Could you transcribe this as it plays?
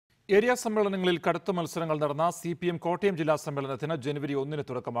Area സമ്മേളനങ്ങളിൽ കടുത്ത മത്സരങ്ങൾ നടന്ന CPM കോട്ടയം ജില്ലാ സമ്മേളനത്തിന് ജനുവരി 1-ന്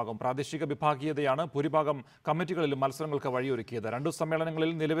തുടക്കമാകും. പ്രാദേശിക വിഭാഗീയതയാണ് ഭൂരിഭാഗം കമ്മിറ്റികളിലും മത്സരങ്ങൾക്ക് വഴിയൊരുക്കിയത്. രണ്ടു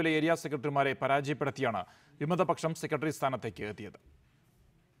സമ്മേളനങ്ങളിൽ നിലവിലെ ഏരിയ സെക്രട്ടറിമാരെ പരാജയപ്പെടുത്തിയാണ് വിമതപക്ഷം സെക്രട്ടറി സ്ഥാനത്തേക്ക് എത്തിയത്.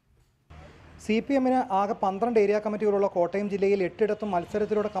 CPM-ന് ആകെ 12 ഏരിയ കമ്മിറ്റികളുള്ള കോട്ടയം ജില്ലയിൽ 8ഇടത്തും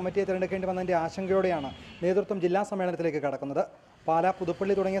മത്സരത്തിലൂടെ കമ്മിറ്റിയെ തിരഞ്ഞെടുക്കേണ്ടി വന്നതിന്റെ ആശങ്കയോടെയാണ് നേതൃത്വം ജില്ലാ സമ്മേളനത്തിലേക്ക് കടക്കുന്നത്. പാലാ,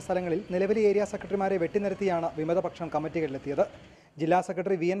 പുതുപ്പള്ളി തുടങ്ങിയ സ്ഥലങ്ങളിൽ നിലവിലെ ഏരിയ സെക്രട്ടറിമാരെ വെട്ടിനിരത്തിയാണ് വിമതപക്ഷം കമ്മിറ്റികളിലെത്തിയത്. ജില്ലാ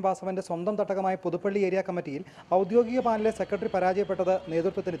സെക്രട്ടറി VN വാസവന്റെ സ്വന്തം തട്ടകമായ പുതുപ്പള്ളി ഏരിയ കമ്മിറ്റിയിൽ ഔദ്യോഗിക പാനലിലെ സെക്രട്ടറി പരാജയപ്പെട്ടത്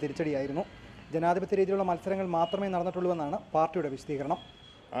നേതൃത്വത്തിന് തിരിച്ചടിയായിരുന്നു. ജനാധിപത്യ രീതിയിലുള്ള മത്സരങ്ങൾ മാത്രമേ നടന്നിട്ടുള്ളൂവെന്നാണ് പാർട്ടിയുടെ വിശദീകരണം.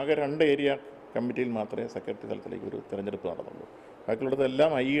 ആകെ 2 ഏരിയ കമ്മിറ്റിയിൽ മാത്രമേ സെക്രട്ടറി തലത്തിലേക്ക് ഒരു തെരഞ്ഞെടുപ്പ് നടന്നുള്ളൂ.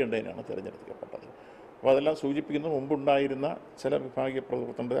 ബാക്കിയുള്ളതെല്ലാം കണ്ടതിനാണ് തിരഞ്ഞെടുക്കപ്പെട്ടത്. അപ്പോൾ അതെല്ലാം സൂചിപ്പിക്കുന്ന മുമ്പുണ്ടായിരുന്ന ചില വിഭാഗീയ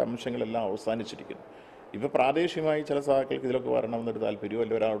പ്രവർത്തനങ്ങളുടെ അംശങ്ങളെല്ലാം അവസാനിച്ചിരിക്കുന്നു. ഇപ്പോൾ പ്രാദേശികമായി ചില സഹാക്കൾക്ക് ഇതിലൊക്കെ വരണമെന്നൊരു താല്പര്യമോ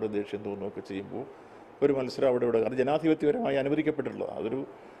അല്ലെങ്കിൽ ഒരാളുടെ ദേഷ്യം തോന്നുകയൊക്കെ ചെയ്യുമ്പോൾ ഒരു മത്സരം അവിടെ അത് ജനാധിപത്യപരമായി അനുവദിക്കപ്പെട്ടിട്ടുള്ളത്. അതൊരു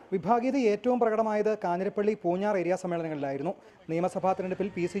വിഭാഗീയത ഏറ്റവും പ്രകടമായത് കാഞ്ഞിരപ്പള്ളി, പൂഞ്ഞാർ ഏരിയ സമ്മേളനങ്ങളിലായിരുന്നു. നിയമസഭാ തെരഞ്ഞെടുപ്പിൽ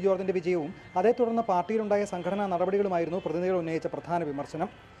PC ജോർജിന്റെ വിജയവും അതേ തുടർന്ന് പാർട്ടിയിലുണ്ടായ സംഘടനാ നടപടികളുമായിരുന്നു പ്രതിനിധികൾ ഉന്നയിച്ച പ്രധാന വിമർശനം.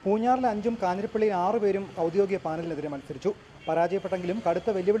 പൂഞ്ഞാറിൽ 5ഉം കാഞ്ഞിരപ്പള്ളിയിൽ 6 പേരും ഔദ്യോഗിക പാനലിനെതിരെ മത്സരിച്ചു. പരാജയപ്പെട്ടെങ്കിലും കടുത്ത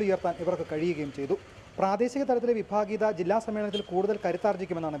വെല്ലുവിളി ഉയർത്താൻ ഇവർക്ക് കഴിയുകയും ചെയ്തു. പ്രാദേശിക തലത്തിലെ വിഭാഗീയത ജില്ലാ സമ്മേളനത്തിൽ കൂടുതൽ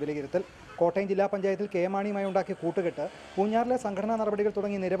കരുത്താർജിക്കുമെന്നാണ് വിലയിരുത്തൽ. കോട്ടയം ജില്ലാ പഞ്ചായത്തിൽ KM മാണിയുമായി ഉണ്ടാക്കിയ കൂട്ടുകെട്ട്, പൂഞ്ഞാറിലെ സംഘടനാ നടപടികൾ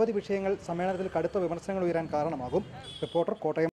തുടങ്ങി നിരവധി വിഷയങ്ങൾ സമ്മേളനത്തിൽ കടുത്ത വിമർശനങ്ങൾ ഉയരാൻ കാരണമാകും. റിപ്പോർട്ടർ, കോട്ടയം.